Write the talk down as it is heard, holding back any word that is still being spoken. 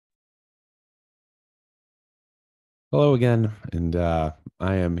Hello again, and I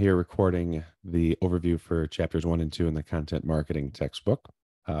am here recording the overview for chapters 1 and 2 in the content marketing textbook,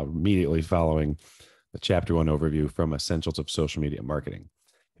 immediately following the chapter 1 overview from Essentials of Social Media Marketing.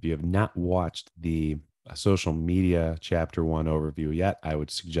 If you have not watched the social media chapter 1 overview yet, I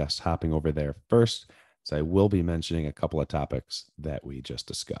would suggest hopping over there first, as I will be mentioning a couple of topics that we just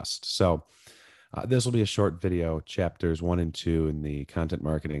discussed. So, this will be a short video. Chapters 1 and 2 in the content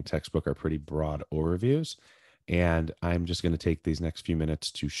marketing textbook are pretty broad overviews. And I'm just going to take these next few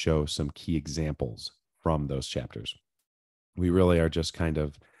minutes to show some key examples from those chapters. We really are just kind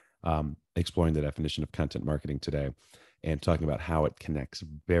of exploring the definition of content marketing today and talking about how it connects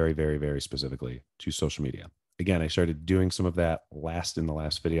very, very, very specifically to social media. Again, I started doing some of that in the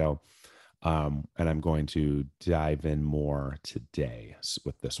last video, and I'm going to dive in more today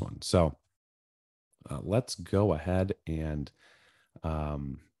with this one. So let's go ahead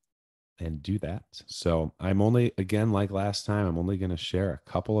um, and do that. So I'm only, again, like last time, I'm only going to share a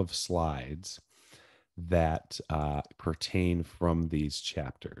couple of slides that pertain from these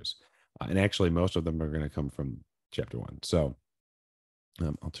chapters. And actually, most of them are going to come from chapter 1. So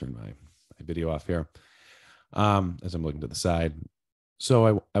I'll turn my video off here as I'm looking to the side.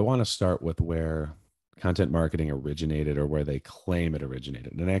 So I want to start with where content marketing originated, or where they claim it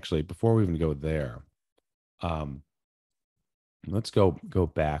originated. And actually, before we even go there, um, let's go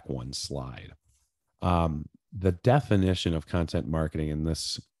back one slide. The definition of content marketing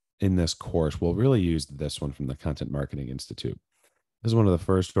in this course, we'll really use this one from the Content Marketing Institute. This is one of the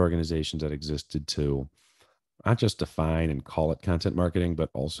first organizations that existed to not just define and call it content marketing,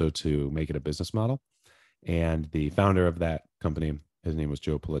 but also to make it a business model. And the founder of that company, his name was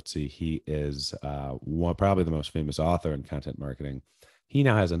Joe Pulizzi. He is probably the most famous author in content marketing. He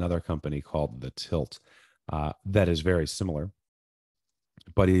now has another company called The Tilt that is very similar,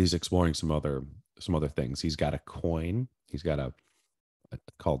 but he's exploring some other things. He's got a coin. He's got a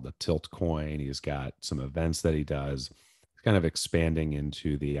called the Tilt coin. He's got some events that he does. He's kind of expanding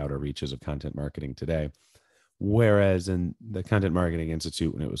into the outer reaches of content marketing today. Whereas in the Content Marketing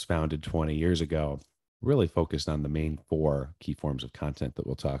Institute, when it was founded 20 years ago, really focused on the main four key forms of content that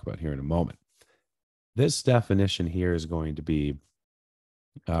we'll talk about here in a moment. This definition here is going to be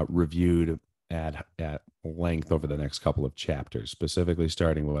reviewed at length over the next couple of chapters, specifically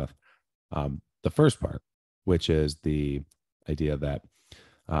starting with the first part, which is the idea that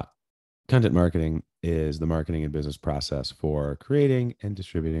uh, content marketing is the marketing and business process for creating and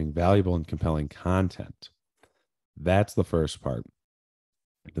distributing valuable and compelling content. That's the first part.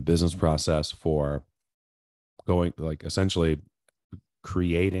 The business process for going, like, essentially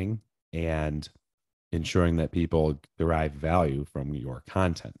creating and ensuring that people derive value from your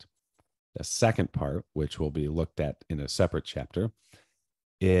content. The second part, which will be looked at in a separate chapter,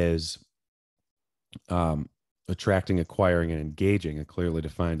 is um, attracting, acquiring, and engaging a clearly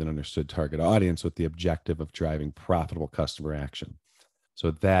defined and understood target audience with the objective of driving profitable customer action.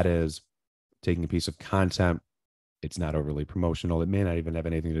 So that is taking a piece of content. It's not overly promotional. It may not even have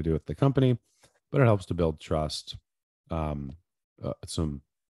anything to do with the company, but it helps to build trust, um, some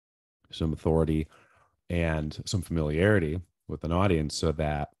authority, and some familiarity with an audience, so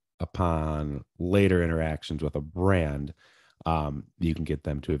that upon later interactions with a brand, you can get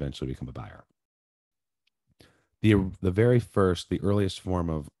them to eventually become a buyer. The very first, the earliest form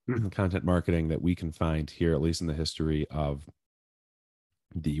of content marketing that we can find here, at least in the history of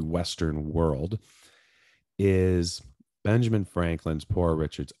the Western world, is Benjamin Franklin's Poor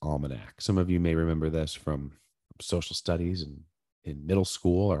Richard's Almanac. Some of you may remember this from social studies and in middle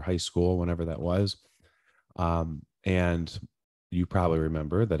school or high school, whenever that was. And you probably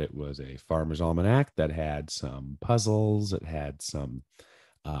remember that it was a farmer's almanac that had some puzzles, it had some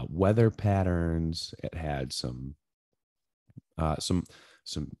weather patterns, it had some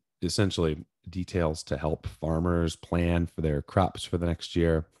essentially details to help farmers plan for their crops for the next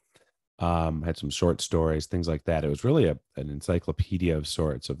year. Had some short stories, things like that. It was really an encyclopedia of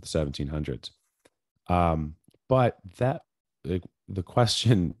sorts of the 1700s. Um, but the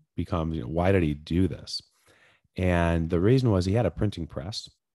question becomes, why did he do this? And the reason was he had a printing press,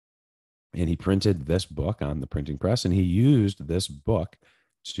 and he printed this book on the printing press, and he used this book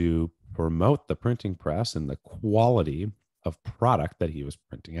to promote the printing press and the quality of product that he was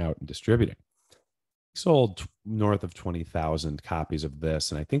printing out and distributing. He sold north of 20,000 copies of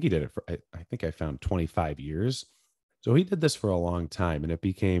this, and I think he did it for, I think I found 25 years. So he did this for a long time, and it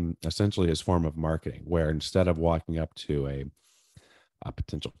became essentially his form of marketing, where instead of walking up to a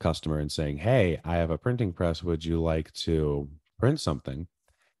potential customer and saying, "Hey, I have a printing press. Would you like to print something?"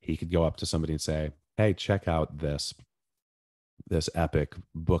 He could go up to somebody and say, "Hey, check out this epic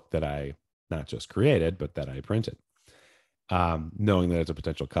book that I not just created, but that I printed." knowing that it's a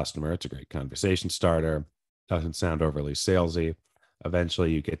potential customer. It's a great conversation starter, doesn't sound overly salesy.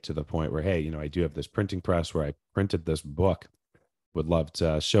 Eventually, you get to the point where, hey, I do have this printing press where I printed this book. Would love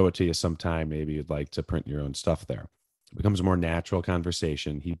to show it to you sometime. Maybe you'd like to print your own stuff there. It becomes a more natural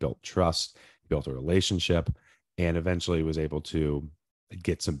conversation. He built trust, he built a relationship, and eventually was able to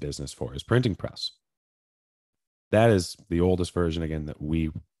get some business for his printing press. That is the oldest version, again, that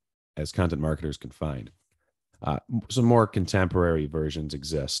we as content marketers can find. Some more contemporary versions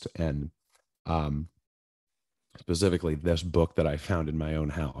exist, and specifically this book that I found in my own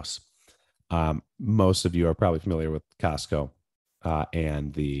house. Most of you are probably familiar with Costco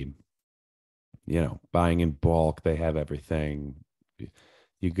and the, buying in bulk. They have everything.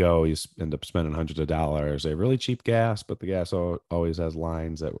 You go, you end up spending hundreds of dollars. They have really cheap gas, but the gas always has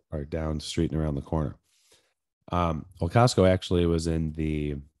lines that are down the street and around the corner. Well, Costco actually was in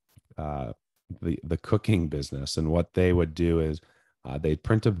the cooking business, and what they would do is they'd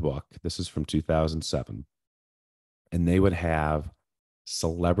print a book. This is from 2007, and they would have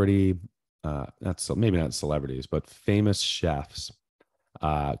celebrity, maybe not celebrities, but famous chefs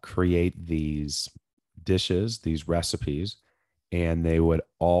create these dishes, these recipes, and they would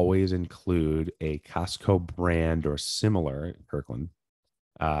always include a Costco brand or similar, Kirkland,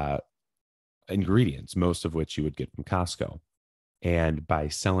 ingredients, most of which you would get from Costco. And by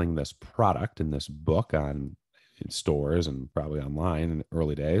selling this product and this book in stores and probably online in the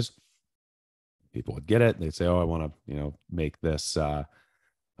early days, people would get it. They'd say, "Oh, I want to, make this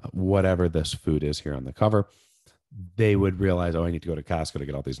whatever this food is here on the cover." They would realize, "Oh, I need to go to Costco to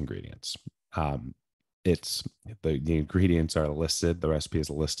get all these ingredients." It's the ingredients are listed. The recipe is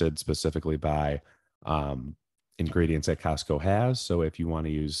listed specifically by ingredients that Costco has. So if you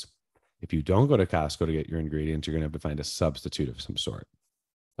don't go to Costco to get your ingredients, you're going to have to find a substitute of some sort.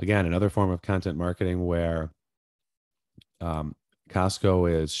 Again, another form of content marketing where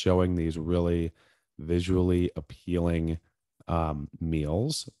Costco is showing these really visually appealing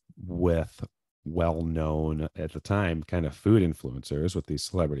meals with well-known at the time kind of food influencers, with these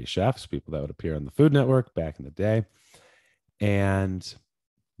celebrity chefs, people that would appear on the Food Network back in the day. And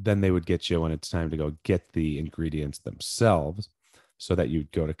then they would get you when it's time to go get the ingredients themselves, so that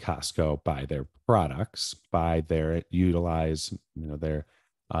you'd go to Costco, buy their products, utilize, their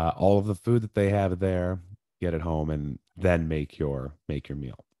all of the food that they have there, get it home, and then make your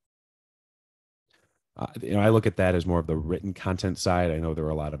meal. I look at that as more of the written content side. I know there were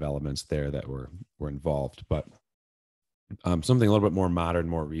a lot of elements there that were involved, but something a little bit more modern,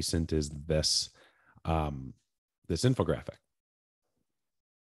 more recent is this this infographic.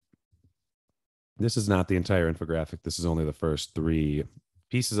 This is not the entire infographic. This is only the first 3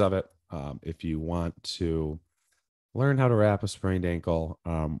 pieces of it. If you want to learn how to wrap a sprained ankle,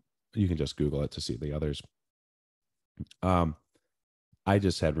 you can just Google it to see the others. I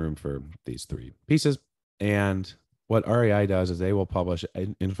just had room for these 3 pieces. And what REI does is they will publish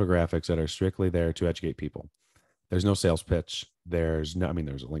infographics that are strictly there to educate people. There's no sales pitch. There's a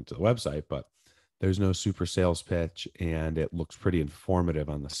link to the website, but there's no super sales pitch, and it looks pretty informative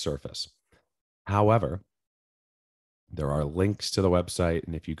on the surface. However, there are links to the website,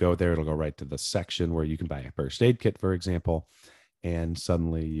 and if you go there, it'll go right to the section where you can buy a first aid kit, for example, and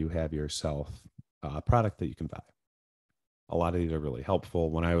suddenly you have yourself a product that you can buy. A lot of these are really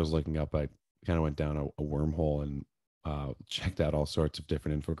helpful. When I was looking up, I kind of went down a wormhole and checked out all sorts of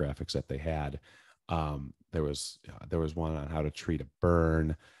different infographics that they had. There was one on how to treat a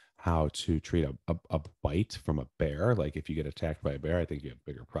burn, how to treat a bite from a bear. Like if you get attacked by a bear, I think you have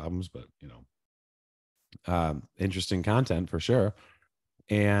bigger problems, but interesting content for sure.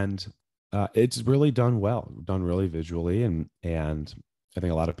 And it's really done really visually. And I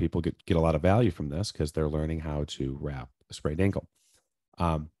think a lot of people get a lot of value from this because they're learning how to wrap a sprained ankle.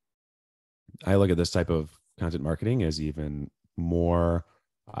 I look at this type of content marketing as even more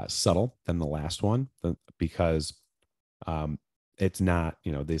subtle than the last one, because it's not,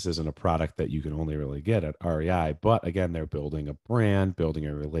 this isn't a product that you can only really get at REI, but again, they're building a brand, building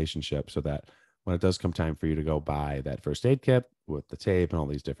a relationship, so that when it does come time for you to go buy that first aid kit with the tape and all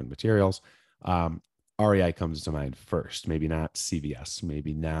these different materials, REI comes to mind first. Maybe not CVS,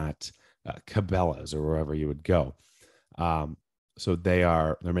 maybe not Cabela's or wherever you would go. So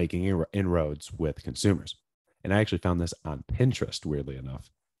they're making inroads with consumers. And I actually found this on Pinterest, weirdly enough.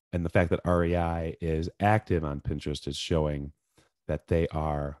 And the fact that REI is active on Pinterest is showing that they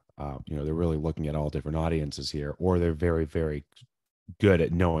are, they're really looking at all different audiences here, or they're very, very good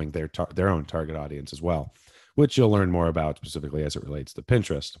at knowing their own target audience as well, which you'll learn more about specifically as it relates to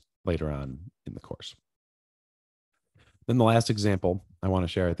Pinterest later on in the course. Then the last example I want to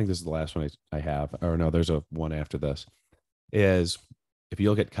share, I think this is the last one I have, or no, there's one after this. is if you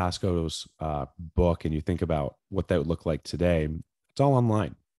look at Costco's book and you think about what that would look like today, it's all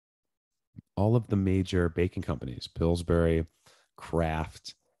online. All of the major baking companies, Pillsbury,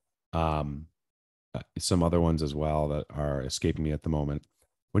 Kraft, um, some other ones as well that are escaping me at the moment.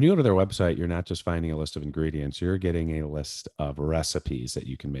 When you go to their website, you're not just finding a list of ingredients, you're getting a list of recipes that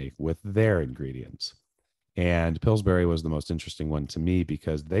you can make with their ingredients. And Pillsbury was the most interesting one to me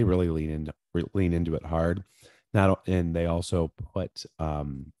because they really lean into it hard. Not and they also put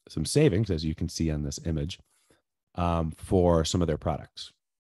some savings, as you can see on this image, for some of their products.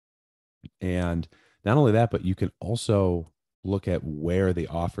 And not only that, but you can also look at where the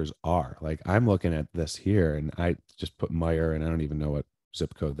offers are. Like I'm looking at this here, and I just put Meyer, and I don't even know what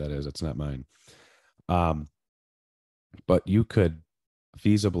zip code that is. It's not mine. Um, but you could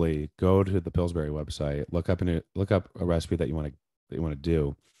feasibly go to the Pillsbury website, look up a recipe that you want to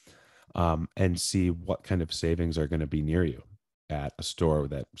do, and see what kind of savings are going to be near you at a store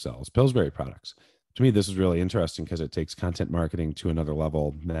that sells Pillsbury products. To me, this is really interesting because it takes content marketing to another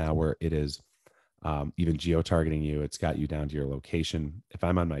level now, where it is even geo targeting you. It's got you down to your location. If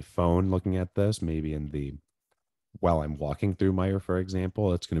I'm on my phone looking at this, maybe while I'm walking through Meyer, for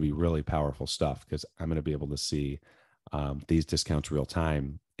example, it's going to be really powerful stuff because I'm going to be able to see these discounts real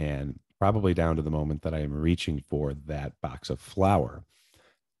time and probably down to the moment that I am reaching for that box of flour.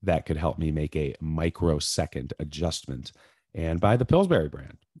 That could help me make a microsecond adjustment and buy the Pillsbury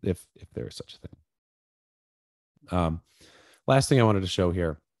brand if there is such a thing. Last thing I wanted to show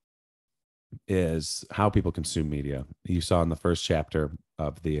here is how people consume media. You saw in the first chapter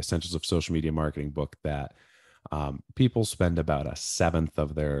of the Essentials of Social Media Marketing book that people spend about a seventh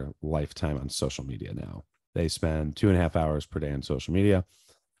of their lifetime on social media now. They spend 2.5 hours per day on social media,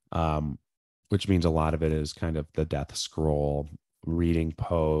 which means a lot of it is kind of the death scroll, reading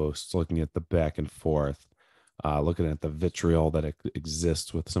posts, looking at the back and forth, looking at the vitriol that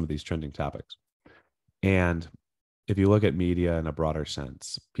exists with some of these trending topics. And if you look at media in a broader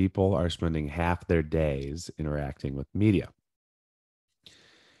sense, people are spending half their days interacting with media.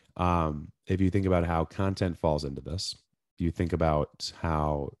 If you think about how content falls into this, you think about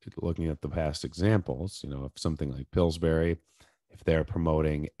how, looking at the past examples, if something like Pillsbury, if they're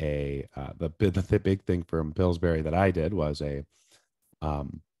promoting the big thing from Pillsbury that I did was it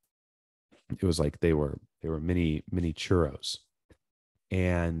was like they were mini churros,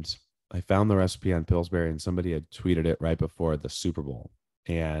 and I found the recipe on Pillsbury, and somebody had tweeted it right before the Super Bowl,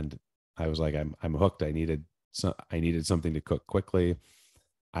 and I was like, I'm hooked. I needed something to cook quickly.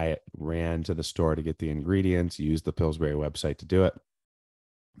 I ran to the store to get the ingredients, used the Pillsbury website to do it.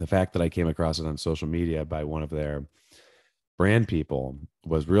 The fact that I came across it on social media by one of their brand people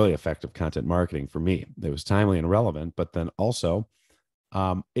was really effective content marketing for me. It was timely and relevant, but then also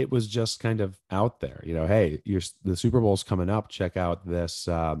it was just kind of out there. Hey, the Super Bowl's coming up. Check out this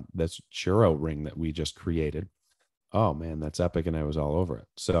churro ring that we just created. Oh man, that's epic, and I was all over it.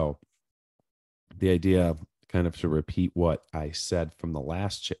 So the idea, kind of to repeat what I said from the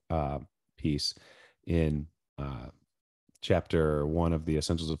last piece in chapter 1 of the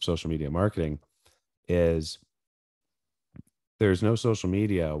Essentials of Social Media Marketing, is there's no social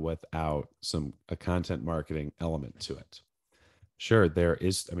media without a content marketing element to it. Sure, there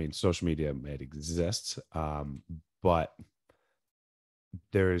is. I mean, social media might exist, but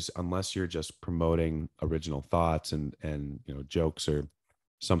unless you're just promoting original thoughts and jokes or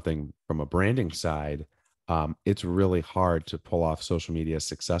something from a branding side, it's really hard to pull off social media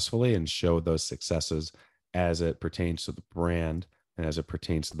successfully and show those successes as it pertains to the brand and as it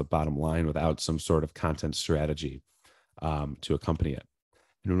pertains to the bottom line without some sort of content strategy to accompany it.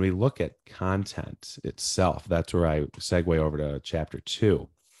 And when we look at content itself, that's where I segue over to chapter 2.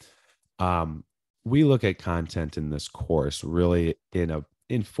 We look at content in this course really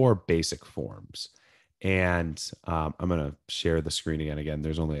in 4 basic forms. And I'm going to share the screen again.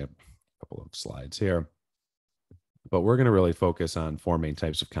 There's only a couple of slides here, but we're going to really focus on 4 main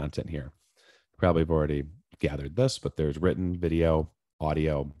types of content here. Probably have already gathered this, but there's written, video,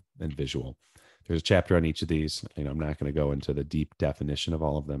 audio, and visual. There's a chapter on each of these. I'm not going to go into the deep definition of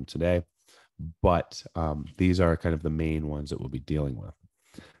all of them today, but these are kind of the main ones that we'll be dealing with.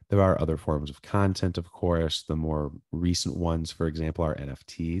 There are other forms of content, of course. The more recent ones, for example, are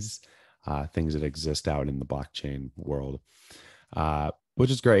NFTs, things that exist out in the blockchain world, which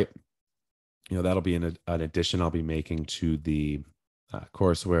is great. That'll be an addition I'll be making to the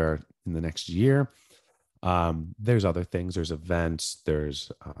courseware in the next year. There's other things. There's events.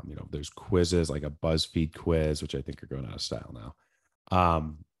 There's there's quizzes like a BuzzFeed quiz, which I think are going out of style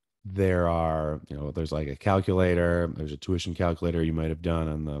now. There's like a calculator. There's a tuition calculator you might have done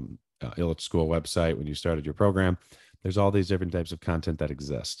on the Illich School website when you started your program. There's all these different types of content that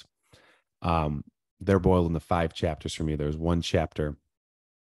exist. Um, they're boiled into 5 chapters for me. There's one chapter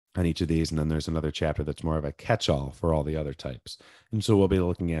on each of these, and then there's another chapter that's more of a catch-all for all the other types. And so we'll be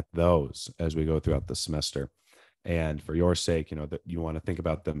looking at those as we go throughout the semester. And for your sake, that you want to think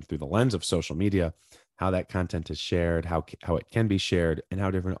about them through the lens of social media, how that content is shared, how it can be shared, and how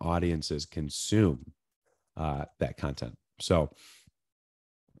different audiences consume that content. So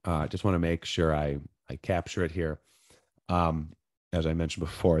I just want to make sure I capture it here. As I mentioned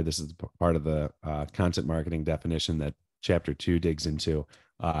before, this is part of the content marketing definition that chapter 2 digs into,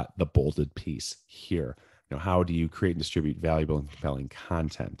 the bolded piece here. How do you create and distribute valuable and compelling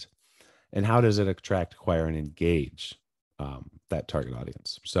content? And how does it attract, acquire, and engage that target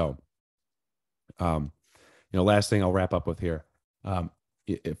audience? So, last thing I'll wrap up with here.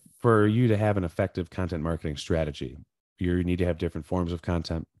 For you to have an effective content marketing strategy, you need to have different forms of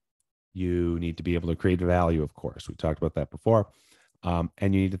content. You need to be able to create value, of course. We talked about that before. And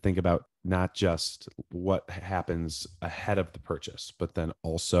you need to think about not just what happens ahead of the purchase, but then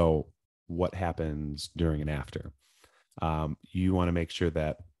also what happens during and after. You want to make sure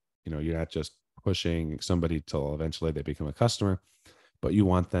that you're not just pushing somebody till eventually they become a customer, but you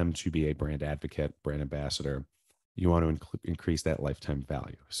want them to be a brand advocate, brand ambassador. You want to increase that lifetime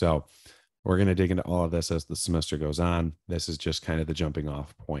value. So we're going to dig into all of this as the semester goes on. This is just kind of the jumping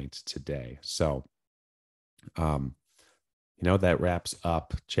off point today. So, that wraps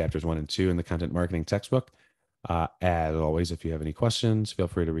up chapters 1 and 2 in the content marketing textbook. As always, if you have any questions, feel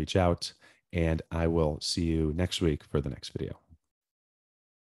free to reach out, and I will see you next week for the next video.